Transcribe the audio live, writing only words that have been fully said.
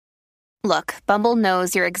Look, Bumble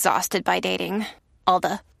knows you're exhausted by dating. All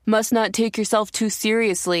the must not take yourself too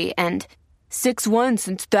seriously and 6'1"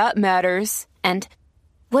 since that matters. And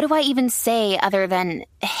what do I even say other than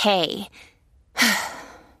hey?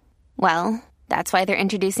 Well, that's why they're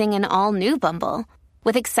introducing an all-new Bumble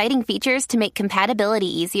with exciting features to make compatibility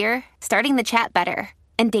easier, starting the chat better,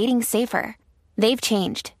 and dating safer. They've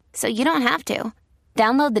changed, so you don't have to.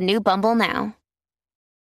 Download the new Bumble now.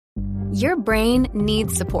 Your brain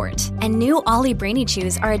needs support, and new Ollie Brainy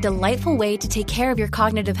Chews are a delightful way to take care of your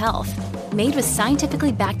cognitive health. Made with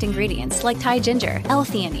scientifically backed ingredients like Thai ginger,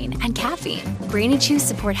 L-theanine, and caffeine, Brainy Chews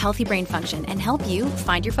support healthy brain function and help you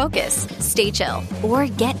find your focus, stay chill, or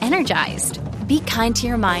get energized. Be kind to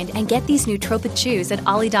your mind and get these nootropic chews at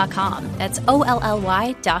ollie.com. That's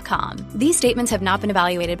OLLY.com. These statements have not been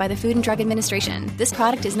evaluated by the Food and Drug Administration. This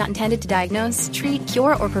product is not intended to diagnose, treat,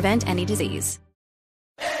 cure, or prevent any disease.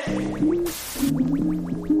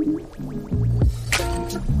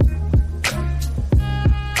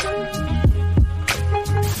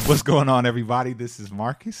 What's going on, everybody? This is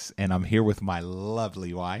Marcus, and I'm here with my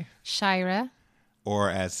lovely wife, Shira.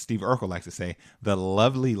 Or as Steve Urkel likes to say, the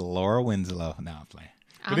lovely Laura Winslow. No, I'm playing.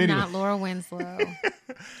 I'm not Laura Winslow.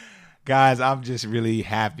 Guys, I'm just really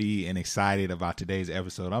happy and excited about today's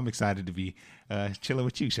episode. I'm excited to be chilling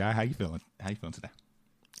with you, Shira. How you feeling? How you feeling today?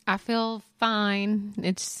 I feel fine.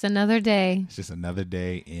 It's just another day. It's just another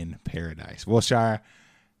day in paradise. Well, Shira,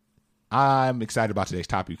 I'm excited about today's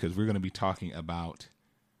topic because we're going to be talking about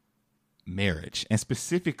marriage, and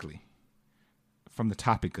specifically from the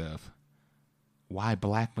topic of why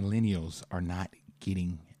Black millennials are not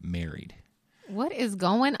getting married. What is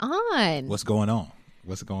going on? What's going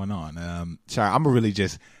on? Shira, I'm going to really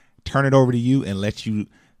just turn it over to you and let you,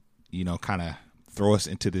 kind of throw us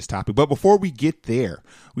into this topic. But before we get there,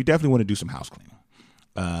 we definitely want to do some house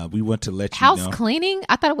cleaning. We want to let you know. House cleaning?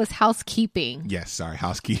 I thought it was housekeeping. Yes, sorry,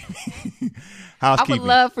 housekeeping. I would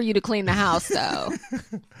love for you to clean the house, though.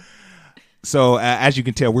 So as you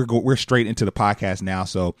can tell, we're straight into the podcast now.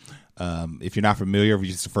 So if you're not familiar, if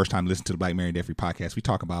it's the first time listening to the Black Married Debt Free podcast, we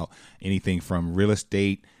talk about anything from real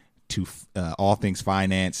estate to all things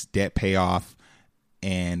finance, debt payoff,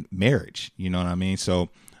 and marriage. You know what I mean? So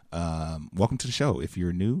welcome to the show. If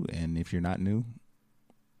you're new, and if you're not new,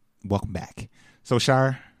 welcome back. So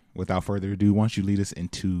Shira, without further ado, why don't you lead us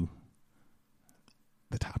into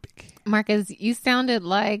the topic? Marcus, you sounded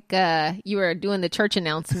like you were doing the church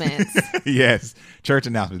announcements. Yes, church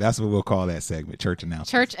announcements. That's what we'll call that segment, church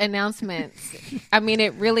announcements. Church announcements. I mean,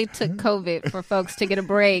 it really took COVID for folks to get a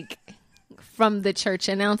break from the church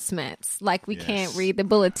announcements. Like we can't read the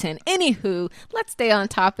bulletin. Anywho, let's stay on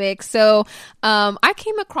topic. So I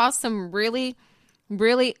came across some really,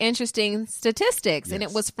 really interesting statistics, and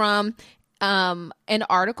it was from an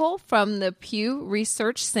article from the Pew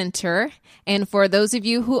Research Center. And for those of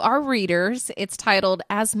you who are readers, it's titled,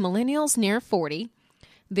 "As Millennials Near 40,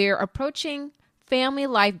 They're Approaching Family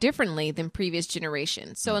Life Differently Than Previous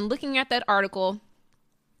Generations." So in looking at that article,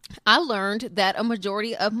 I learned that a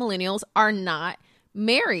majority of millennials are not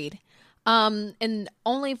married. And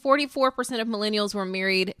only 44% of millennials were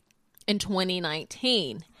married in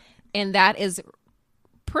 2019. And that is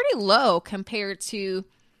pretty low compared to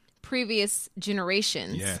previous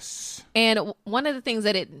generations. Yes. And one of the things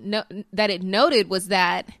that it noted was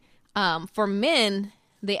that for men,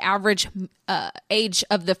 the average age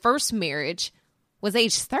of the first marriage was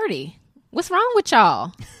age 30. What's wrong with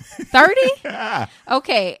y'all? 30?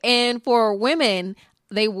 Okay. And for women,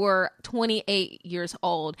 they were 28 years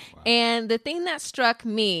old. Wow. And the thing that struck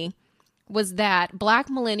me was that Black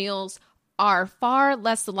millennials are far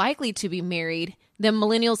less likely to be married than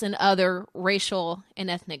millennials in other racial and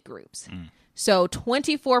ethnic groups. So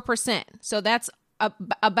 24%. So that's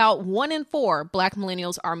about 1 in 4 Black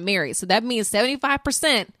millennials are married. So that means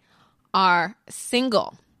 75% are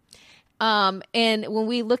single. And when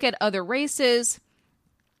we look at other races,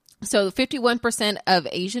 so 51% of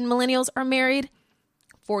Asian millennials are married,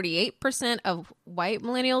 48% of white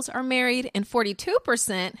millennials are married, and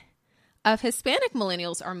 42% of Hispanic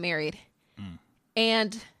millennials are married.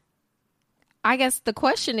 And I guess the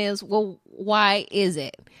question is, well, why is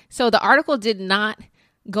it? So the article did not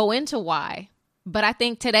go into why, but I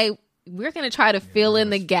think today we're going to try to fill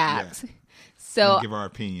in the gaps. Yeah. So give our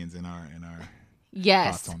opinions and our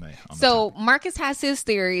yes. thoughts on that. So Marcus has his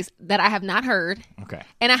theories that I have not heard. Okay.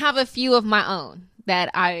 And I have a few of my own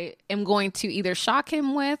that I am going to either shock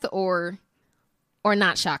him with or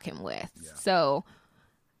not shock him with. Yeah. So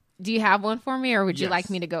do you have one for me, or would you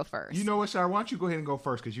like me to go first? You know what, Shira? Why don't you go ahead and go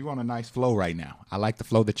first, because you're on a nice flow right now. I like the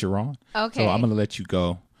flow that you're on. Okay. So I'm going to let you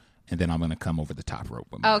go, and then I'm going to come over the top rope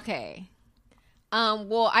with me. Okay.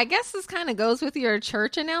 Well, I guess this kind of goes with your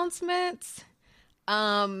church announcements.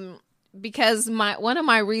 Because one of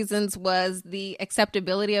my reasons was the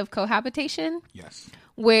acceptability of cohabitation. Yes.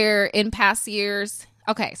 Where in past years,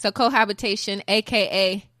 okay, so cohabitation,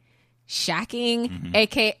 aka shacking,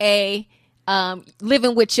 aka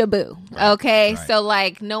living with your boo. Okay, right. so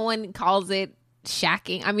like no one calls it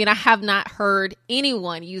shacking. I mean, I have not heard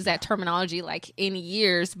anyone use that terminology like in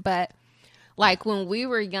years, but like when we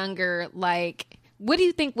were younger, like what do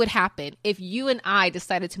you think would happen if you and I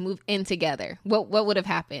decided to move in together? What would have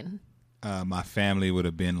happened? My family would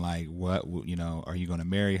have been like, what, you know, are you going to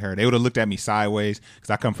marry her? They would have looked at me sideways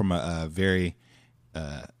because I come from a very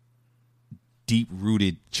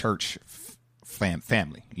deep-rooted church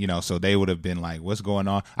family, you know, so they would have been like, what's going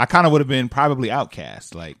on? I kind of would have been probably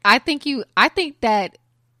outcast. Like, I think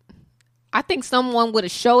someone would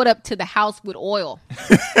have showed up to the house with oil.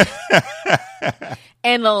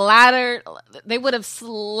 And they would have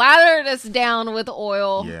slathered us down with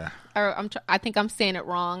oil. Yeah. Or I think I'm saying it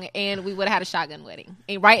wrong. And we would have had a shotgun wedding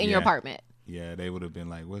right in your apartment. Yeah, they would have been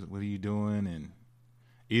like, what are you doing? And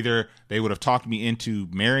either they would have talked me into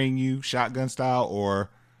marrying you shotgun style, or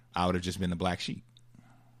I would have just been the black sheep.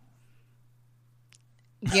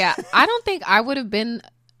 Yeah, I don't think I would have been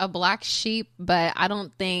a black sheep, but I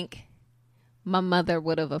don't think my mother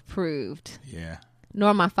would have approved. Yeah.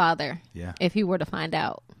 Nor my father. Yeah. If he were to find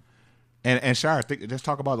out. And Shire, let's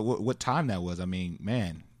talk about what time that was. I mean,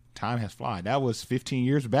 man, time has flown. That was 15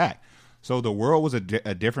 years back. So the world was a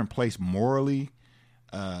different place morally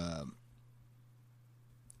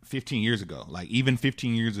 15 years ago. Like even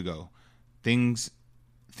 15 years ago, we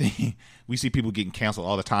see people getting canceled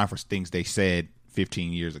all the time for things they said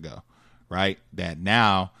 15 years ago, right? That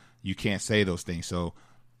now you can't say those things. So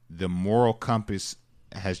the moral compass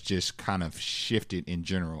has just kind of shifted in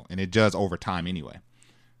general, and it does over time anyway.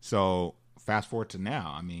 So fast forward to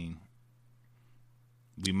now, I mean,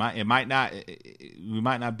 we might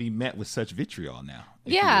not be met with such vitriol now.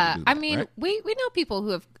 Yeah, that, I mean, right? we know people who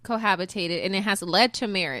have cohabitated and it has led to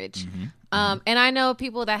marriage. And I know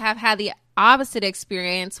people that have had the opposite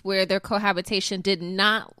experience where their cohabitation did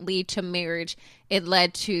not lead to marriage. It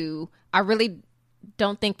led to, I really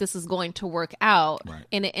don't think this is going to work out. Right.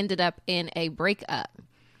 And it ended up in a breakup.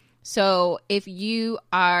 So if you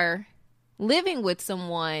are living with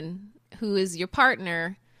someone who is your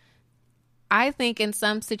partner, I think in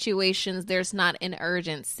some situations there's not an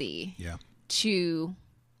urgency to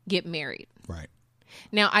get married. Right.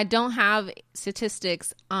 Now, I don't have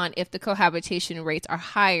statistics on if the cohabitation rates are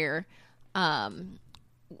higher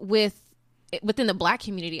within the black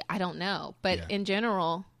community. I don't know. But in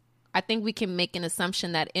general, I think we can make an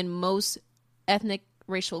assumption that in most ethnic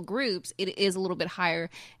racial groups, it is a little bit higher,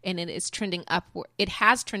 and it is trending upward. It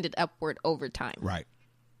has trended upward over time. Right.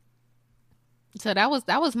 So that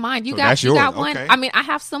was mine. You So got that's you yours. got one. Okay. I mean, I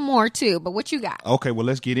have some more too, but what you got? Okay, well,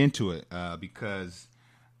 let's get into it because,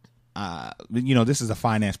 you know, this is a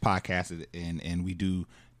finance podcast, and we do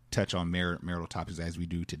touch on marital topics as we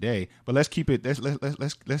do today. But let's keep it.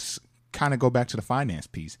 Let's kind of go back to the finance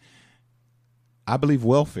piece. I believe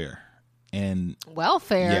welfare. And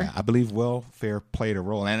welfare. Yeah, I believe welfare played a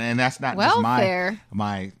role, and that's not welfare. Just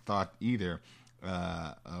my thought either.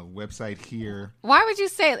 A website here. Why would you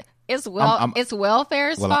say it's it's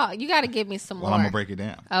welfare's fault? You got to give me some more. Well, I'm gonna break it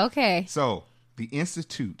down. Okay. So the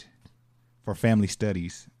Institute for Family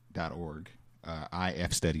Studies.org,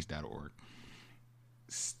 ifstudies.org,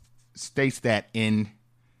 states that in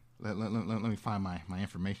let me find my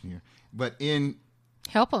information here, but in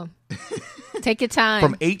help them. Take your time.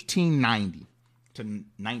 From 1890 to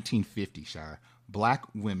 1950, Shire,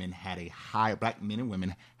 black men and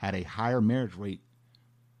women had a higher marriage rate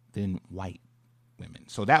than white women.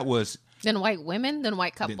 So that was than white women, than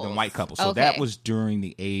white couples. Than white couples. So that was during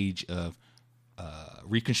the age of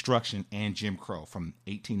Reconstruction and Jim Crow, from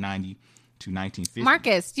 1890 to 1950.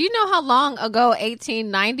 Marcus, do you know how long ago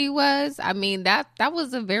 1890 was? I mean, that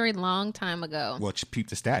was a very long time ago. Well, peep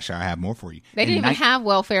the stat, Shire. I have more for you. They didn't even have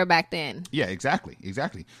welfare back then. Yeah, exactly.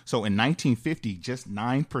 So in 1950, just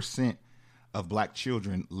 9% of black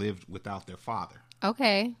children lived without their father.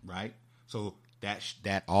 Okay. Right? So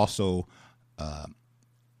that also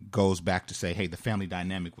goes back to say, hey, the family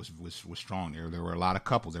dynamic was strong. There were a lot of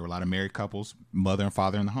couples. There were a lot of married couples, mother and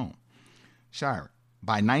father in the home. Shire,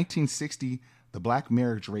 by 1960, the black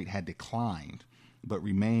marriage rate had declined, but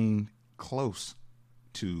remained close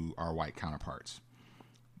to our white counterparts.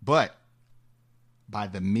 But by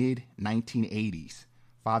the mid-1980s,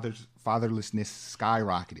 fatherlessness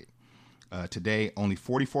skyrocketed. Today, only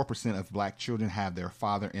 44% of black children have their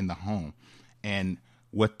father in the home. And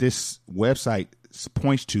what this website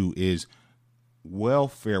points to is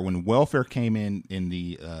welfare, when welfare came in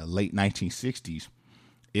the late 1960s,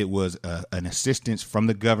 it was an assistance from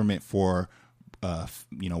the government for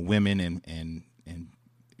women and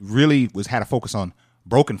really had a focus on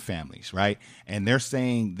broken families, right? And they're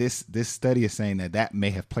saying this study is saying that may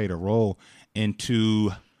have played a role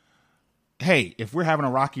into, hey, if we're having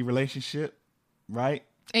a rocky relationship, right?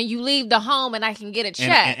 And you leave the home and I can get a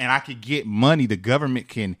check. And I could get money, the government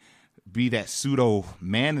can be that pseudo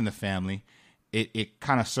man in the family. It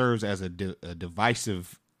kind of serves as a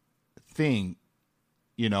divisive thing,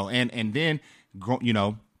 and then,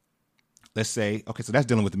 let's say, okay, so that's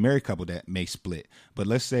dealing with the married couple that may split. But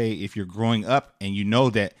let's say if you're growing up and you know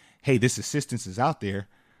that, hey, this assistance is out there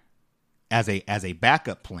as a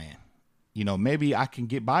backup plan, maybe I can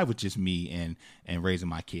get by with just me and raising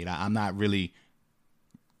my kid. I'm not really,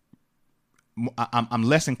 I'm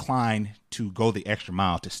less inclined to go the extra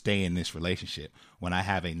mile to stay in this relationship when I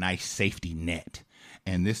have a nice safety net.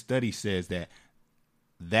 And this study says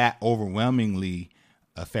that overwhelmingly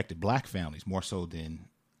affected black families more so than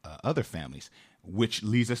other families, which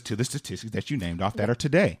leads us to the statistics that you named off that are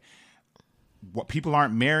today. What people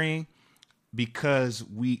aren't marrying because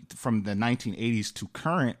from the 1980s to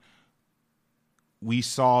current, we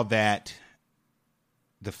saw that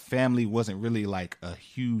the family wasn't really like a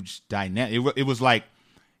huge dynamic. It was like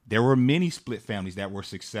there were many split families that were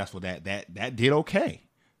successful that did okay.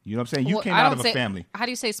 You know what I'm saying? You came out of a family. How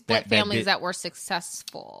do you say split families that were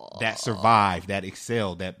successful? That survived, that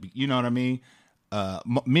excelled, that, you know what I mean?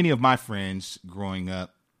 Many of my friends growing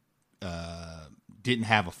up didn't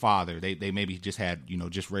have a father. They maybe just had,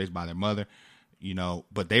 just raised by their mother,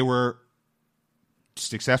 but they were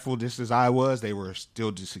successful just as I was. They were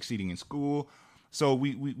still just succeeding in school. So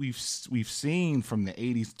we've seen from the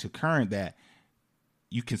 80s to current that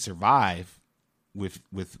you can survive with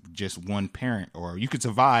just one parent, or you could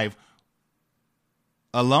survive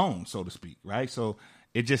alone, so to speak, right? So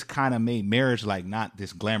it just kind of made marriage like not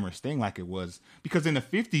this glamorous thing like it was, because in the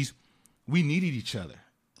 50s we needed each other.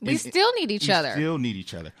 We still need each other. Still need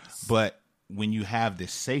each other. But when you have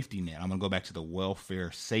this safety net, I'm going to go back to the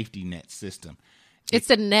welfare safety net system. It's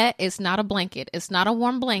a net. It's not a blanket. It's not a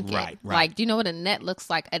warm blanket. Right. Like, do you know what a net looks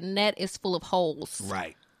like? A net is full of holes.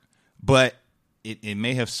 Right. But it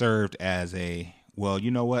may have served as well,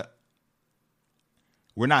 you know what?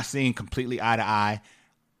 We're not seeing completely eye to eye.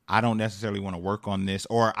 I don't necessarily want to work on this,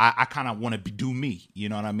 or I kind of want to do me. You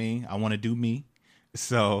know what I mean? I want to do me.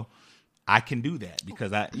 So I can do that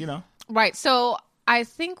because Right. So I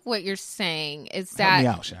think what you're saying is that... Help me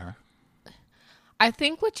out, Shara. I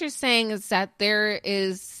think what you're saying is that there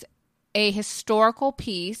is a historical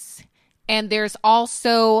piece, and there's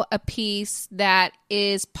also a piece that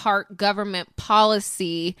is part government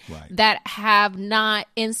policy that have not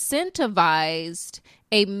incentivized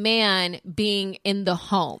a man being in the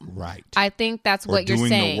home. Right. I think that's what you're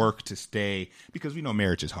saying. Or doing the work to stay, because we know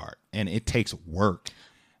marriage is hard and it takes work.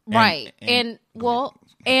 Right. And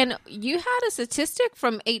you had a statistic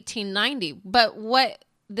from 1890, but what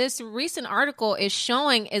this recent article is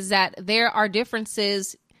showing is that there are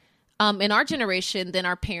differences in our generation than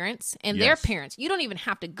our parents and their parents. You don't even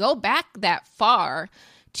have to go back that far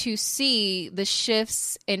to see the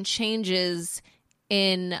shifts and changes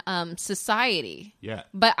in society. Yeah.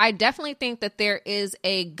 But I definitely think that there is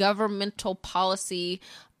a governmental policy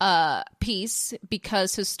piece,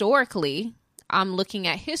 because historically, I'm looking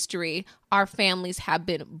at history, our families have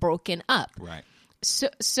been broken up. Right.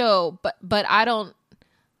 So but I don't,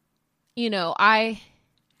 Well,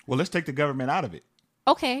 let's take the government out of it.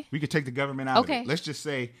 Okay. We could take the government out of it. Let's just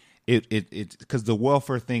say it because the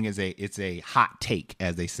welfare thing it's a hot take,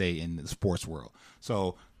 as they say in the sports world.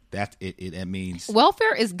 So that it means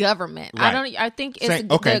welfare is government. Right. I think it's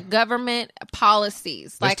the government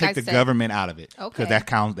policies. Let's take the government out of it. Okay. Because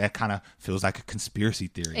that kind of feels like a conspiracy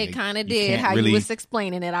theory. It kind of did how you was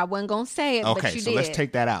explaining it. I wasn't going to say it, but you did. Okay, so let's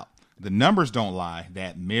take that out. The numbers don't lie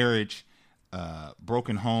that marriage,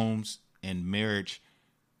 broken homes, and marriage.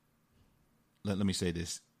 Let me say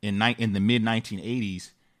this: in the mid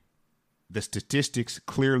 1980s, the statistics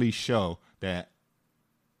clearly show that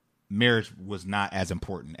marriage was not as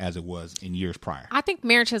important as it was in years prior. I think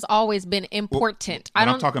marriage has always been important.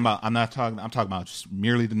 I'm talking about just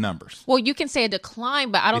merely the numbers. Well, you can say a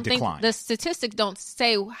decline, but I don't think the statistics don't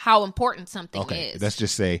say how important something is. Let's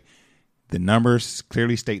just say the numbers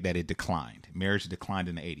clearly state that it declined. Marriage declined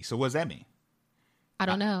in the 80s. So what does that mean? I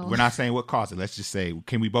don't know. We're not saying what caused it. Let's just say,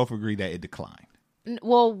 can we both agree that it declined?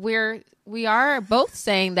 Well, we are both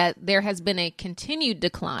saying that there has been a continued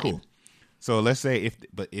decline. Cool. So let's say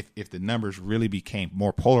if the numbers really became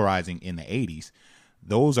more polarizing in the 80s,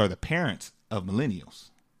 those are the parents of millennials.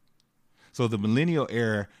 So the millennial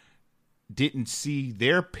era didn't see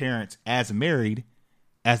their parents as married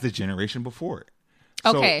as the generation before it.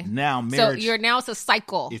 Okay. So now marriage. So it's a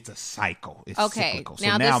cycle. It's a cycle. It's okay. cyclical.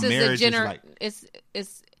 So now this is marriage is like,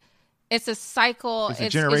 it's a cycle. It's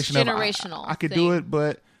generational. Generational. I could do it,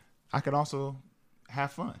 but I could also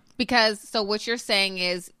have fun. Because so what you're saying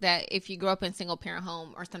is that if you grow up in a single parent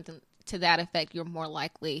home or something to that effect, you're more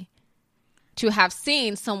likely to have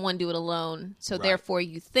seen someone do it alone. So therefore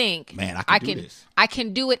you think, man, I can do this. I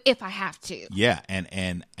can do it if I have to. Yeah.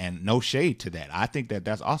 And no shade to that. I think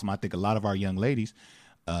that's awesome. I think a lot of our young ladies,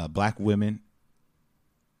 black women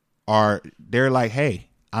they're like, hey,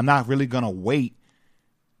 I'm not really going to wait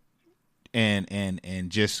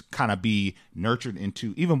and just kind of be nurtured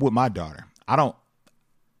into, even with my daughter. I'm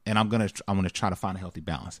going to try to find a healthy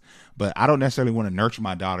balance, but I don't necessarily want to nurture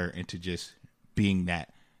my daughter into just being that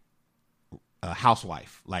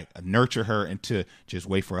housewife, like nurture her into just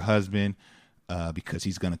wait for a husband because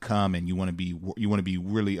he's going to come, and you want to be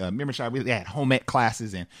really remember we had home ec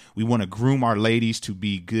classes, and we want to groom our ladies to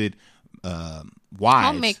be good wives,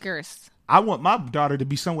 homemakers. I want my daughter to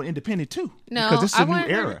be somewhat independent too. No, because this is a new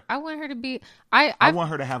era. I want her to be. I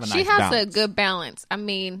want her to have a nice balance. She has a good balance. I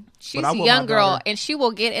mean, she's a young girl, and she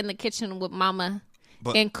will get in the kitchen with mama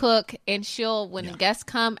and cook. And she'll, when the guests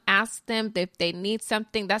come, ask them if they need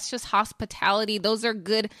something. That's just hospitality. Those are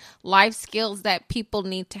good life skills that people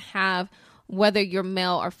need to have, whether you're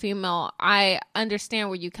male or female. I understand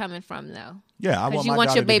where you're coming from, though. Yeah, because you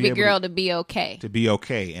want your baby girl to be okay. To be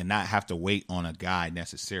okay and not have to wait on a guy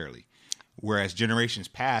necessarily. Whereas generations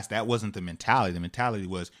past, that wasn't the mentality. The mentality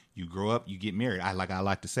was you grow up, you get married. I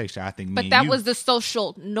like to say, Shy, I think but that was the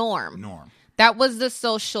social norm. That was the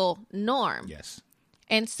social norm. Yes.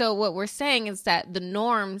 And so what we're saying is that the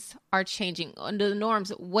norms are changing. Under the norms,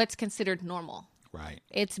 what's considered normal? Right.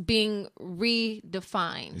 It's being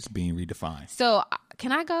redefined. So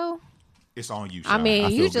can I go? It's on you, Shy. I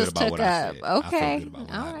mean, you good just about took what up. I said. Okay. I feel good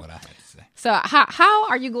about what I had to say. So how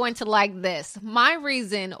are you going to like this? My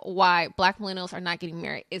reason why black millennials are not getting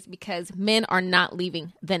married is because men are not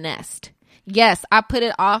leaving the nest. Yes, I put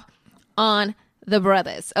it off on the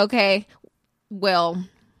brothers. Okay. Well,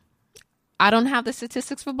 I don't have the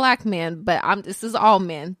statistics for black men, but this is all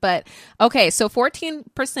men. But okay, so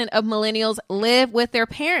 14% of millennials live with their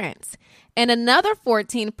parents. And another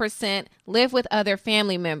 14% live with other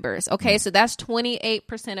family members. Okay, so that's 28%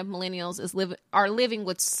 of millennials are living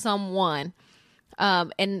with someone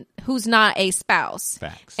and who's not a spouse.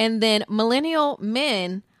 Facts. And then millennial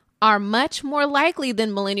men are much more likely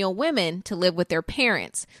than millennial women to live with their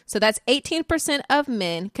parents. So that's 18% of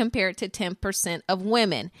men compared to 10% of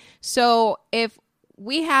women. So if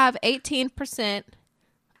we have 18%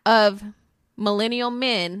 of millennial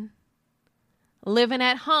men living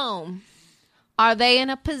at home, are they in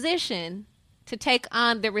a position to take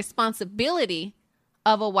on the responsibility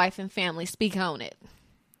of a wife and family? Speak on it.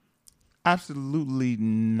 Absolutely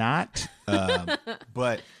not.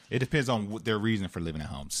 But it depends on their reason for living at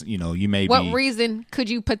home. You know, you may What reason could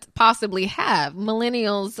you possibly have?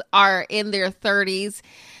 Millennials are in their 30s,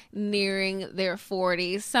 nearing their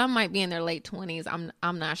 40s. Some might be in their late 20s.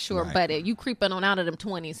 I'm not sure. Right. But you creeping on out of them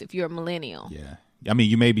 20s if you're a millennial. Yeah. I mean,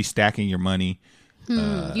 you may be stacking your money.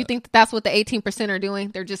 You think that's what the 18% are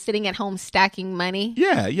doing? They're just sitting at home stacking money?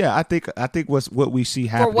 Yeah. I think what we see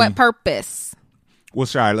happening. For what purpose? Well,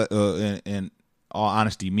 sorry. In all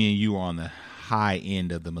honesty, me and you are on the high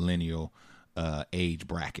end of the millennial age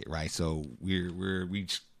bracket, right? So we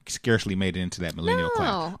scarcely made it into that millennial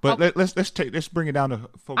class. But let's bring it down to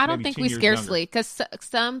folks. I don't think we scarcely, because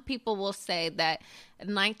some people will say that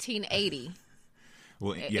 1980.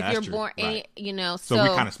 Well, yeah, if you're born, right. So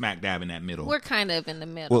we're kind of smack dab in that middle. We're kind of in the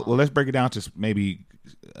middle. Well, let's break it down to maybe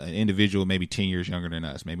an individual, maybe 10 years younger than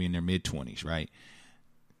us, maybe in their mid-20s, right?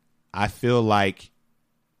 I feel like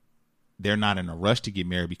they're not in a rush to get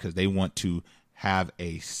married because they want to have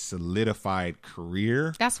a solidified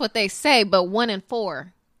career. That's what they say, but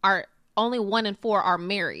only 1 in 4 are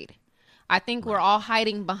married. I think we're all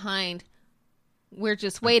hiding behind. We're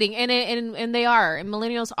just waiting, and they are, and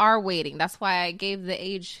millennials are waiting. That's why I gave the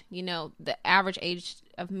age. The average age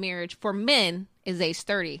of marriage for men is age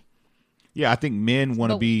 30. Yeah, I think men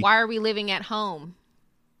want to be. Why are we living at home?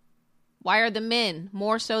 Why are the men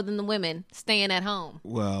more so than the women staying at home?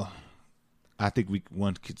 Well, I think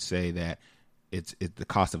one could say that it's the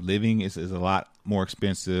cost of living is a lot more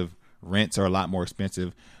expensive. Rents are a lot more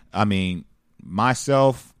expensive. I mean,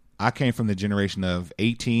 myself, I came from the generation of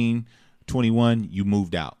 18. 21, you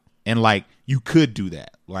moved out, and you could do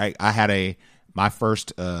that, right? I had my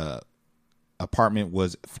first apartment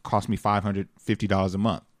cost me $550 a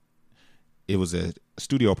month. It was a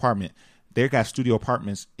studio apartment. They got studio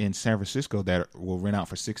apartments in San Francisco that will rent out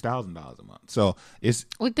for $6,000 a month. So it's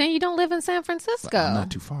Well, then you don't live in San Francisco. I'm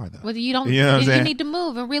not too far though. Well, you don't. You know what I'm you saying? need to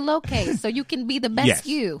move and relocate so you can be the best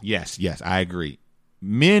you. Yes, I agree.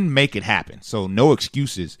 Men make it happen. So no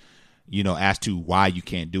excuses, as to why you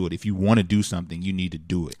can't do it. If you want to do something, you need to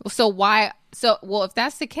do it. So why? Well, if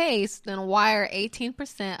that's the case, then why are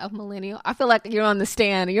 18% of millennial? I feel like you're on the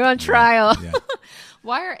stand. You're on trial. Yeah.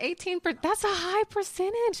 Why are 18%? That's a high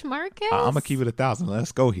percentage, Marcus. I'm gonna keep it 1,000.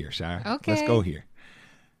 Let's go here, Shire. Okay. Let's go here.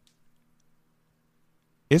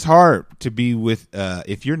 It's hard to be with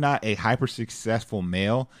if you're not a hyper successful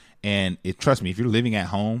male, and trust me, if you're living at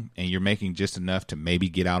home and you're making just enough to maybe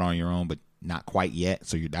get out on your own, but not quite yet,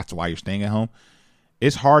 so that's why you're staying at home.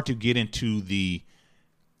 It's hard to get into the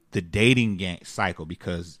dating cycle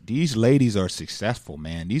because these ladies are successful,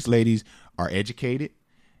 man. These ladies are educated.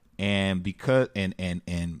 And because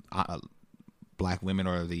black women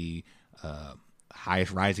are the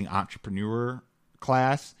highest rising entrepreneur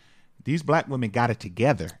class, these black women got it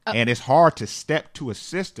together, and it's hard to step to a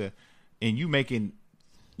sister, and you making,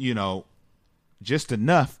 just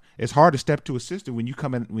enough. It's hard to step to a sister when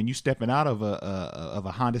you stepping out of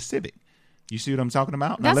a Honda Civic. You see what I'm talking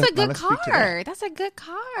about? That's a good card. That's a good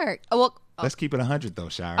card. Well, let's keep it 100 though,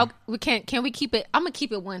 Shire. We can we keep it? I'm gonna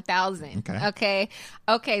keep it 1,000. Okay.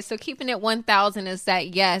 So keeping it 1,000 is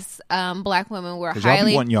that yes, black women were y'all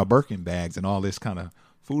highly be wanting y'all Birkin bags and all this kind of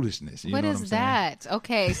foolishness. What is that?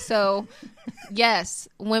 Okay, so yes,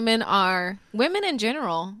 women in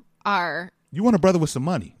general are. You want a brother with some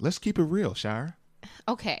money? Let's keep it real, Shire.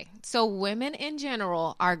 Okay, so women in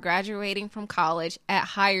general are graduating from college at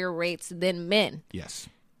higher rates than men. Yes.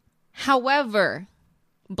 However,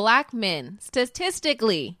 black men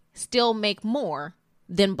statistically still make more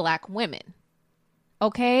than black women.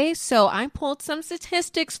 Okay, so I pulled some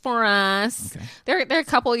statistics for us. Okay. They're a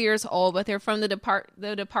couple years old, but they're from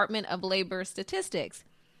the Department of Labor Statistics.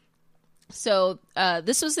 So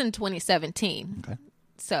this was in 2017. Okay.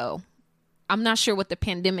 So I'm not sure what the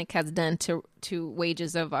pandemic has done to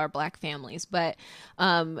wages of our black families, but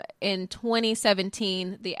in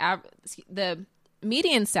 2017, the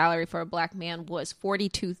median salary for a black man was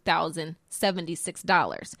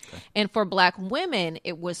 $42,076, and for black women,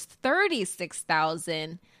 it was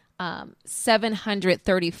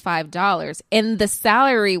 $36,735, and the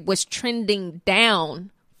salary was trending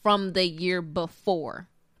down from the year before,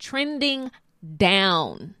 trending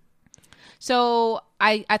down. So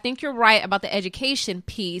I think you're right about the education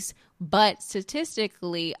piece, but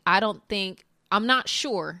statistically, I'm not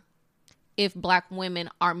sure if black women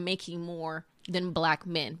are making more than black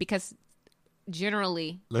men, because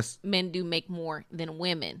generally men do make more than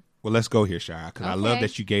women. Well, let's go here, Shire, because I love Okay.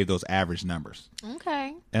 that you gave those average numbers.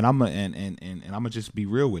 Okay. And I'm gonna just be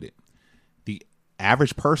real with it. The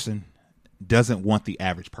average person doesn't want the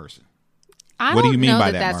average person. What do you mean by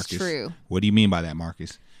that, that's Marcus? true. What do you mean by that,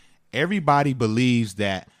 Marcus? Everybody believes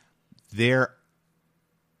that their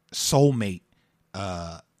soulmate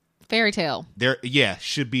Fairy tale.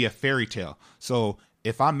 should be a fairy tale. So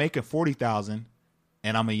if I'm making 40,000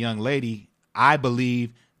 and I'm a young lady, I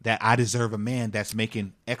believe that I deserve a man that's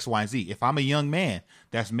making X, Y, and Z. If I'm a young man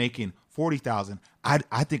that's making 40,000, I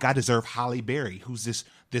think I deserve Halle Berry, who's this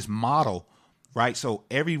model, right? So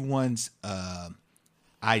everyone's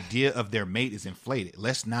idea of their mate is inflated.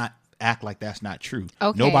 Let's not act like that's not true.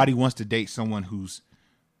 Okay. Nobody wants to date someone who's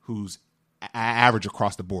average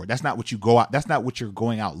across the board. That's not what you go out. That's not what you're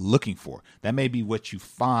going out looking for. That may be what you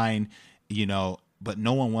find, but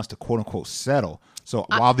no one wants to quote unquote settle. So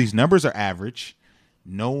while these numbers are average,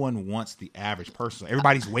 no one wants the average person.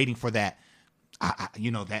 Everybody's waiting for that,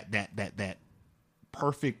 that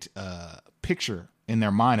perfect picture in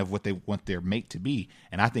their mind of what they want their mate to be.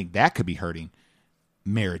 And I think that could be hurting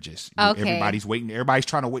marriages. Okay. Everybody's waiting. Everybody's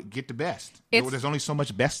trying to get the best. It's- There's only so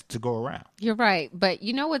much best to go around. You're right. But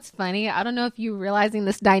you know what's funny? I don't know if you're realizing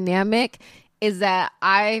this dynamic is that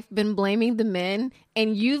I've been blaming the men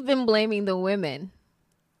and you've been blaming the women.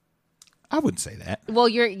 I wouldn't say that. Well,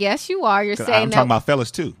 yes, you are. You're 'Cause saying I'm that. talking about fellas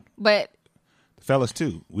too. But Fellas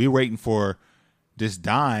too. We're waiting for this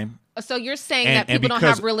dime. so you're saying And- that people and don't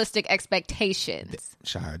because- have realistic expectations.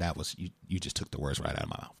 Shire, that was you just took the words right out of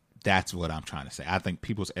my mouth. That's what I'm trying to say. I think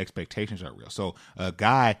people's expectations are real. So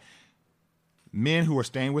men who are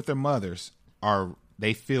staying with their mothers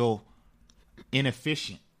they feel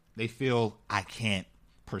inefficient. They feel I can't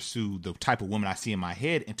pursue the type of woman I see in my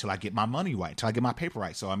head until I get my money right, until I get my paper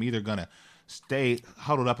right. So I'm either going to stay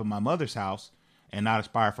huddled up in my mother's house and not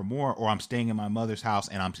aspire for more, or I'm staying in my mother's house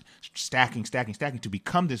and I'm stacking to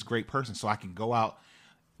become this great person so I can go out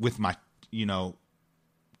with my,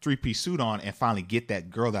 three-piece suit on and finally get that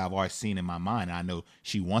girl that I've always seen in my mind. And I know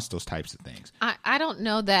she wants those types of things. I don't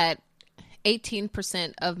know that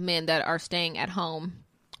 18% of men that are staying at home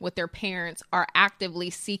with their parents are actively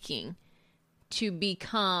seeking to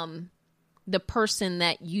become the person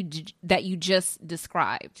that you just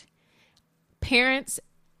described. Parents,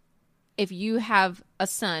 if you have a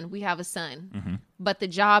son, we have a son, but the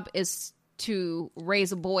job is to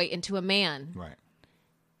raise a boy into a man. Right.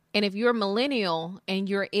 And if you're a millennial and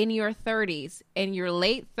you're in your 30s and your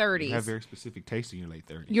late 30s, you have very specific taste in your late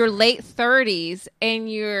 30s. Your late 30s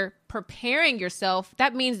and you're preparing yourself,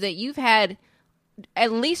 that means that you've had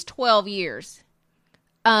at least 12 years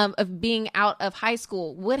of being out of high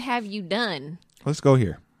school. What have you done? Let's go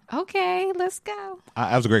here. Okay, let's go.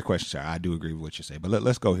 That was a great question, Sarah. I do agree with what you say, but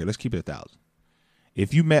let's go here. Let's keep it 1,000.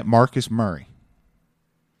 If you met Marcus Murray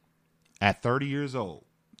at 30 years old,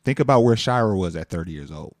 think about where Shira was at 30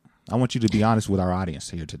 years old. I want you to be honest with our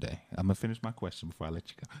audience here today. I'm going to finish my question before I let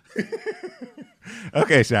you go.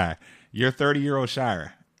 Okay, Shira. You're 30-year-old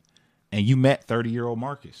Shira, and you met 30-year-old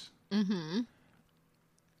Marcus. Mm-hmm.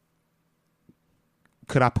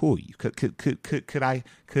 Could I pull you? Could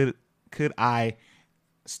I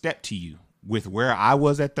step to you with where I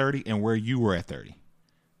was at 30 and where you were at 30?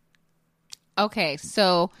 Okay,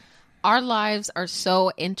 so our lives are so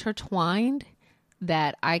intertwined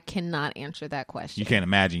that I cannot answer that question. You can't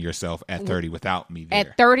imagine yourself at 30 without me there.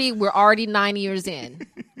 At 30, we're already 9 years in.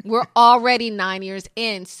 We're already 9 years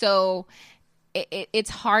in. So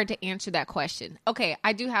it's hard to answer that question. Okay,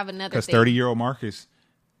 I do have another thing. Because 30-year-old Marcus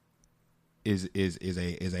is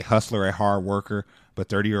a hustler, a hard worker, but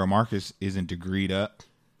 30-year-old Marcus isn't degreed up.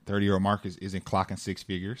 30-year-old Marcus isn't clocking six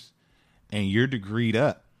figures. And you're degreed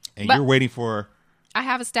up. And you're waiting for... I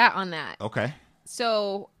have a stat on that. Okay.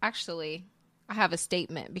 So, actually... I have a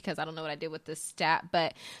statement because I don't know what I did with this stat,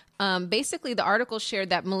 but basically the article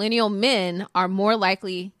shared that millennial men are more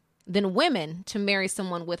likely than women to marry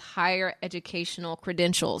someone with higher educational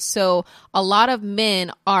credentials. So a lot of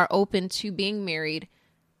men are open to being married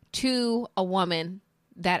to a woman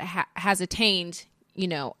that has attained,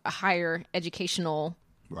 a higher educational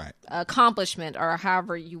accomplishment, or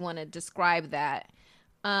however you want to describe that.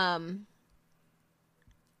 And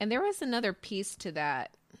there was another piece to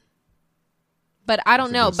that. But I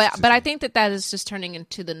don't know. But I think that is just turning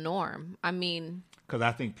into the norm. I mean, because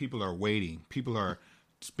I think people are waiting. People are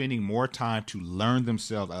spending more time to learn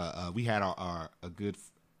themselves. We had our good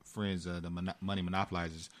friends, the Money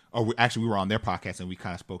Monopolizers. We were on their podcast and we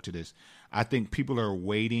kind of spoke to this. I think people are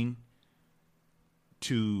waiting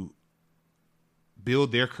to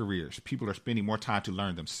build their careers. People are spending more time to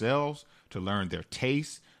learn themselves, to learn their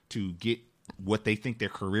tastes, to get what they think their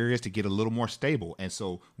career is, to get a little more stable. And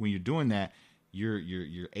so when you're doing that, you're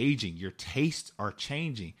aging, your tastes are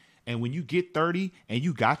changing. And when you get 30 and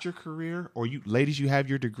you got your career, or you ladies, you have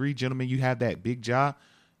your degree, gentlemen, you have that big job,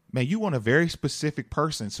 man, you want a very specific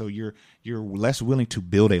person. So you're less willing to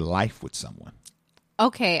build a life with someone.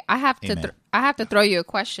 Okay, I have to throw you a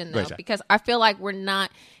question though, because I feel like we're not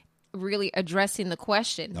really addressing the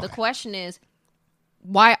question. Okay. The question is,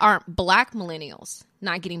 why aren't Black millennials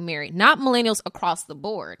not getting married? Not millennials across the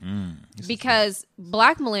board. Because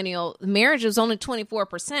Black millennial marriage is only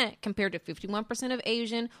 24% compared to 51% of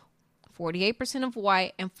Asian, 48% of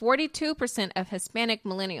white, and 42% of Hispanic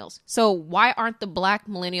millennials. So why aren't the Black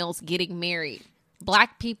millennials getting married?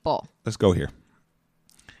 Black people. Let's go here.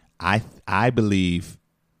 I believe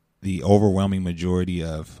the overwhelming majority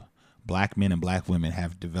of Black men and Black women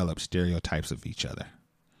have developed stereotypes of each other.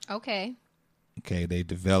 Okay, they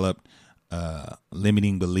developed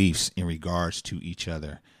limiting beliefs in regards to each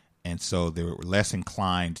other. And so they're less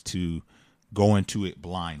inclined to go into it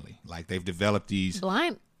blindly. Like they've developed these...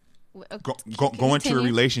 Blind? Go into a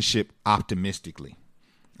relationship optimistically.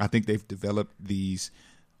 I think they've developed these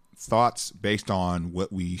thoughts based on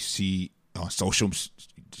what we see on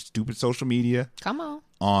stupid social media. Come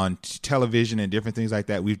on television and different things like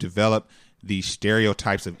that. We've developed these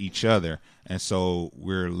stereotypes of each other. And so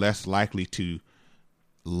we're less likely to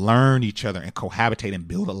learn each other and cohabitate and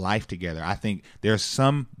build a life together. I think there's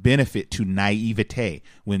some benefit to naivete.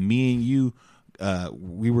 When me and you,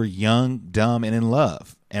 we were young, dumb, and in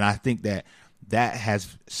love. And I think that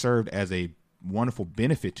has served as a wonderful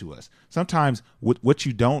benefit to us. Sometimes what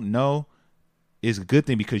you don't know is a good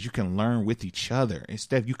thing because you can learn with each other.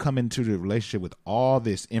 Instead, you come into the relationship with all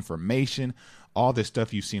this information, all this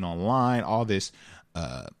stuff you've seen online, all this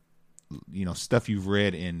stuff you've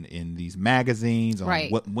read in these magazines on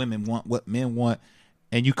what women want, what men want,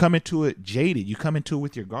 and you come into it jaded. You come into it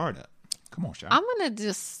with your guard up. Come on, Shai. I'm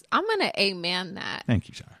gonna amen that. Thank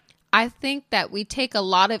you, Shai. I think that we take a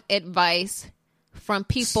lot of advice from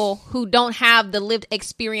people who don't have the lived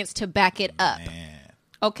experience to back it up. Man.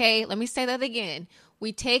 Okay, let me say that again.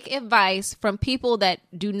 We take advice from people that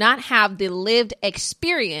do not have the lived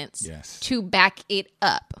experience to back it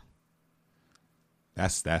up.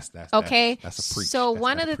 That's okay. That's a preach. So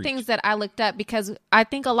one of the things that I looked up, because I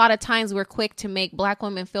think a lot of times we're quick to make Black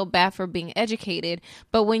women feel bad for being educated,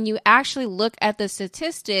 but when you actually look at the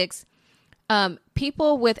statistics,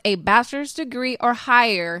 people with a bachelor's degree or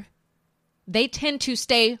higher, they tend to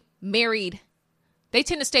stay married. They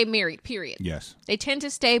tend to stay married, period. Yes. They tend to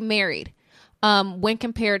stay married when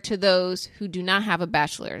compared to those who do not have a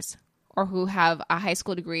bachelor's or who have a high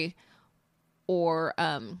school degree or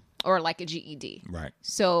like a GED. Right.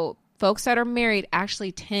 So folks that are married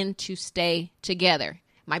actually tend to stay together.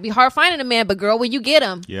 Might be hard finding a man, but girl, when you get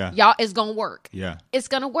him, y'all, it's going to work. Yeah. It's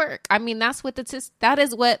going to work. I mean, that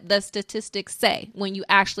is what the statistics say when you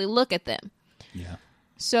actually look at them. Yeah.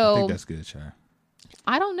 So I think that's good, Shire.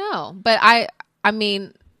 I don't know, but I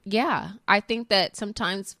mean, yeah, I think that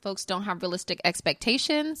sometimes folks don't have realistic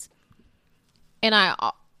expectations, and I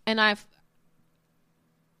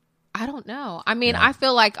don't know. I mean, I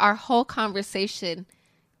feel like our whole conversation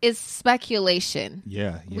is speculation.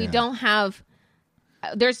 Yeah. We don't have.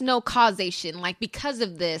 There's no causation. Like, because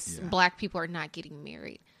of this, Black people are not getting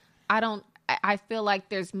married. I feel like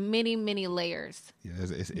there's many, many layers. Yeah,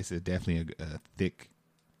 it's definitely a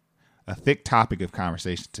thick topic of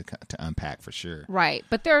conversation to unpack for sure. Right.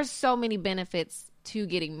 But there are so many benefits to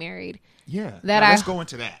getting married. Yeah. Let's go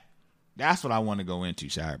into that. That's what I want to go into,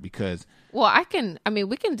 Shire, because. Well,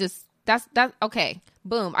 we can just, that's okay.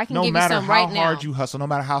 Boom. I can give you some right now. No matter how hard you hustle, no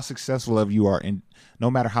matter how successful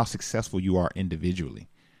you are individually,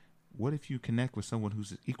 what if you connect with someone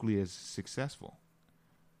who's equally as successful?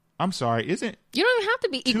 I'm sorry, you don't even have to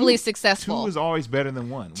be equally successful. 2 is always better than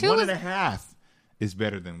 1. 1.5 is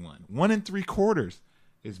better than 1. 1 3/4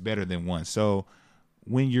 is better than 1. So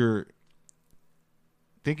when you're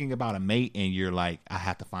thinking about a mate and you're like, I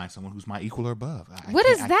have to find someone who's my equal or above. What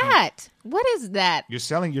is that? You're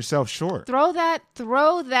selling yourself short. Throw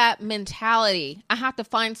that mentality. I have to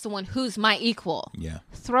find someone who's my equal. Yeah.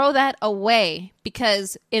 Throw that away,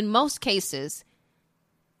 because in most cases,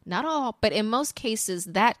 not all, but in most cases,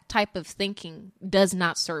 that type of thinking does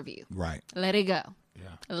not serve you. Right. Let it go.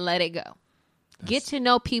 Yeah. Let it go. Get to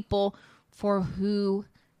know people for who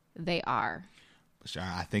they are. Sure,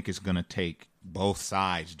 I think it's going to take both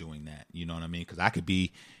sides doing that. You know what I mean? Because I could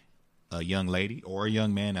be a young lady or a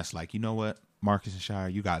young man that's like, you know what, Marcus and Shire,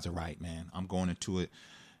 you guys are right, man. I'm going into it.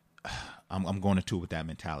 I'm going into it with that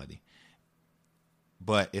mentality.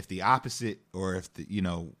 But if the opposite, or if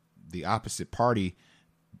the opposite party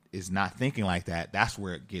is not thinking like that, that's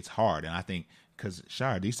where it gets hard. And I think, because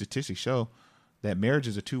Shire, these statistics show that marriage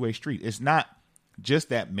is a two-way street. It's not just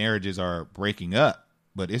that marriages are breaking up,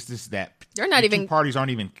 but it's just that two parties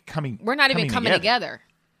aren't even coming. We're not even coming together.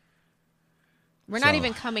 We're not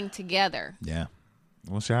even coming together. Yeah.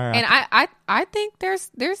 Well, Shire, and I think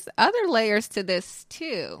there's other layers to this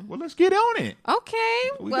too. Well, let's get on it. Okay.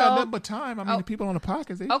 We got nothing but time. I mean, the people on the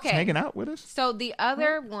podcast, they just hanging out with us. So the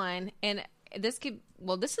other one, and I'm just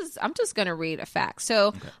going to read a fact.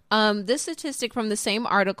 So this statistic from the same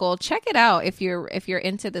article, check it out if you're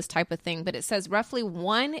into this type of thing. But it says roughly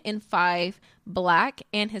 1 in 5 Black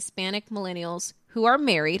and Hispanic millennials who are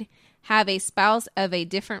married have a spouse of a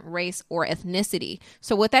different race or ethnicity.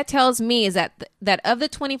 So what that tells me is that of the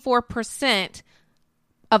 24%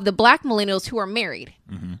 of the Black millennials who are married,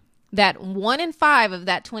 that 1 in 5 of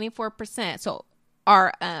that 24%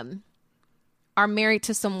 are married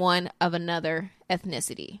to someone of another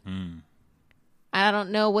ethnicity. I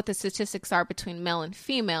don't know what the statistics are between male and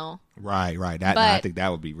female. Right. I think that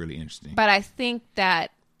would be really interesting. But I think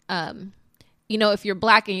that, if you're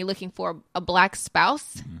Black and you're looking for a Black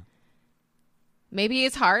spouse, maybe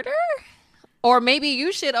it's harder, or maybe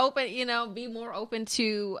you should be more open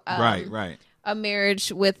to a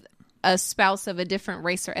marriage with a spouse of a different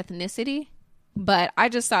race or ethnicity. But I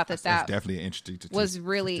just thought that's definitely interesting. Was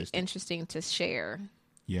really interesting to share.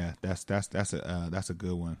 Yeah, that's a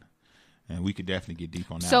good one, and we could definitely get deep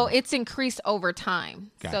on that. So one. It's increased over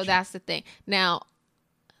time. Gotcha. So that's the thing. Now,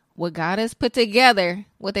 what God has put together,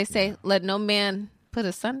 what they say, let no man put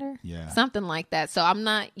asunder. Yeah, something like that. So I'm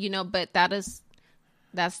not, but that's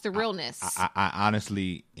the realness. I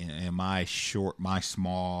honestly, in my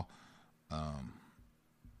small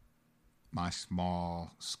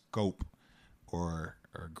scope or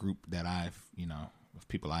group that I've, of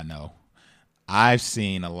people I know, I've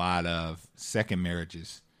seen a lot of second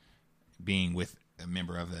marriages being with a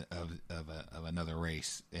member of another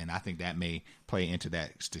race, and I think that may play into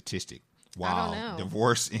that statistic. While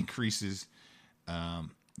divorce increases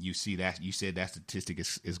you see that you said that statistic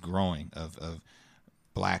is growing of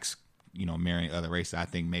blacks, marrying other races. I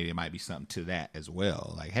think maybe it might be something to that as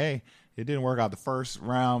well. Like, hey, it didn't work out the first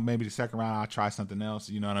round, maybe the second round I'll try something else.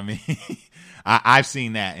 You know what I mean? I've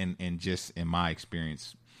seen that in just in my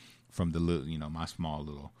experience from the little, my small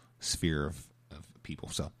little sphere of people.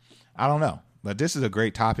 So I don't know, but this is a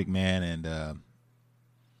great topic, man, and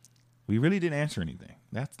we really didn't answer anything.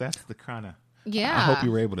 That's the kind of I hope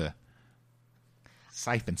you were able to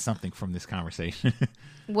siphon something from this conversation.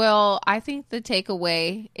 Well, I think the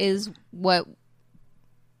takeaway is what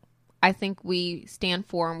I think we stand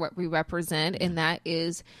for and what we represent, and that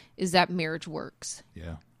is that marriage works.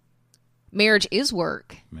 Yeah. Marriage is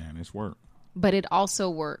work. Man, it's work. But it also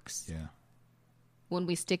works. Yeah. When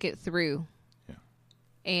we stick it through. Yeah.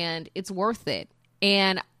 And it's worth it.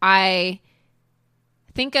 And I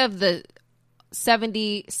think of the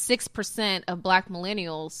 76% of black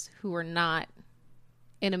millennials who are not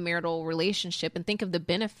in a marital relationship, and think of the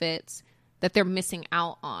benefits that they're missing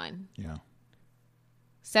out on. Yeah.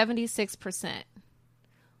 76%.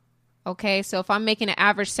 Okay, so if I'm making an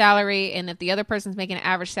average salary and if the other person's making an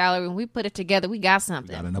average salary, when we put it together, we got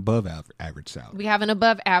something. We got an above average salary. We have an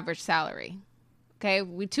above average salary. Okay,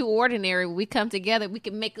 we too ordinary. We come together, we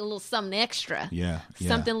can make a little something extra. Yeah.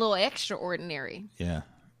 Something a little extraordinary. Yeah.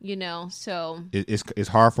 So it's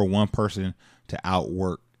hard for one person to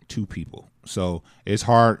outwork two people. So it's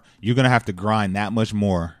hard. You're going to have to grind that much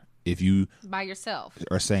more if you by yourself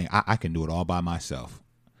are saying, I can do it all by myself.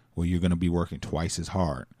 Well, you're going to be working twice as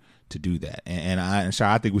hard to do that. And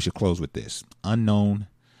I think we should close with this unknown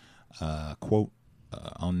quote,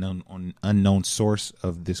 unknown source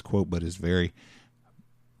of this quote, but it's very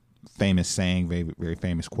famous saying, very, very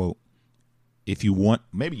famous quote. If you want,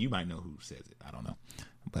 maybe you might know who says it. I don't know,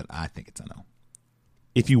 but I think it's unknown.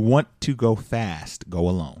 If you want to go fast, go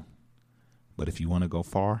alone. But if you want to go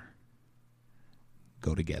far,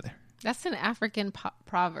 go together. That's an African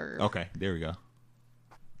proverb. Okay, there we go.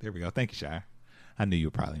 Thank you, Shire. I knew you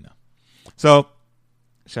would probably know. So,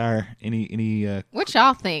 Shire, any what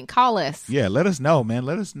y'all think? Call us. Yeah, let us know, man.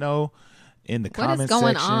 Let us know in the comments section.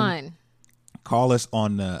 What is going on? Call us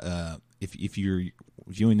on the if you're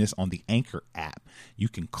viewing this on the Anchor app, you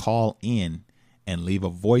can call in and leave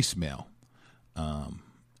a voicemail.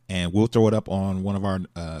 And we'll throw it up on one of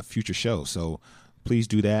our future shows. So please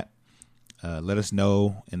do that. Let us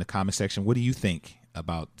know in the comment section. What do you think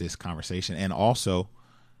about this conversation? And also,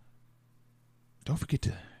 don't forget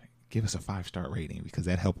to give us a 5-star rating, because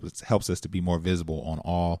that helps us to be more visible on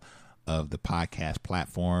all of the podcast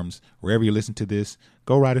platforms. Wherever you listen to this,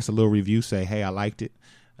 go write us a little review. Say, hey, I liked it.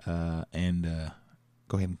 And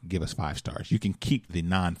go ahead and give us 5 stars. You can keep the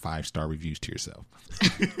non-5-star reviews to yourself.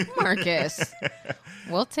 Marcus,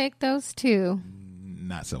 we'll take those too.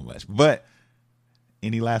 Not so much. But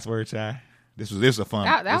any last words, Shai? This was a fun.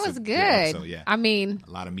 That was good. So yeah, I mean,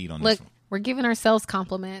 a lot of meat on look, this one. We're giving ourselves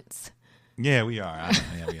compliments. Yeah, we are.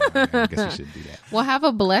 We are. I guess we shouldn't do that. Well, have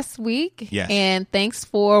a blessed week. Yes. And thanks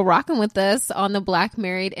for rocking with us on the Black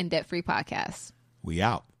Married and Debt Free podcast. We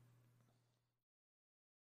out.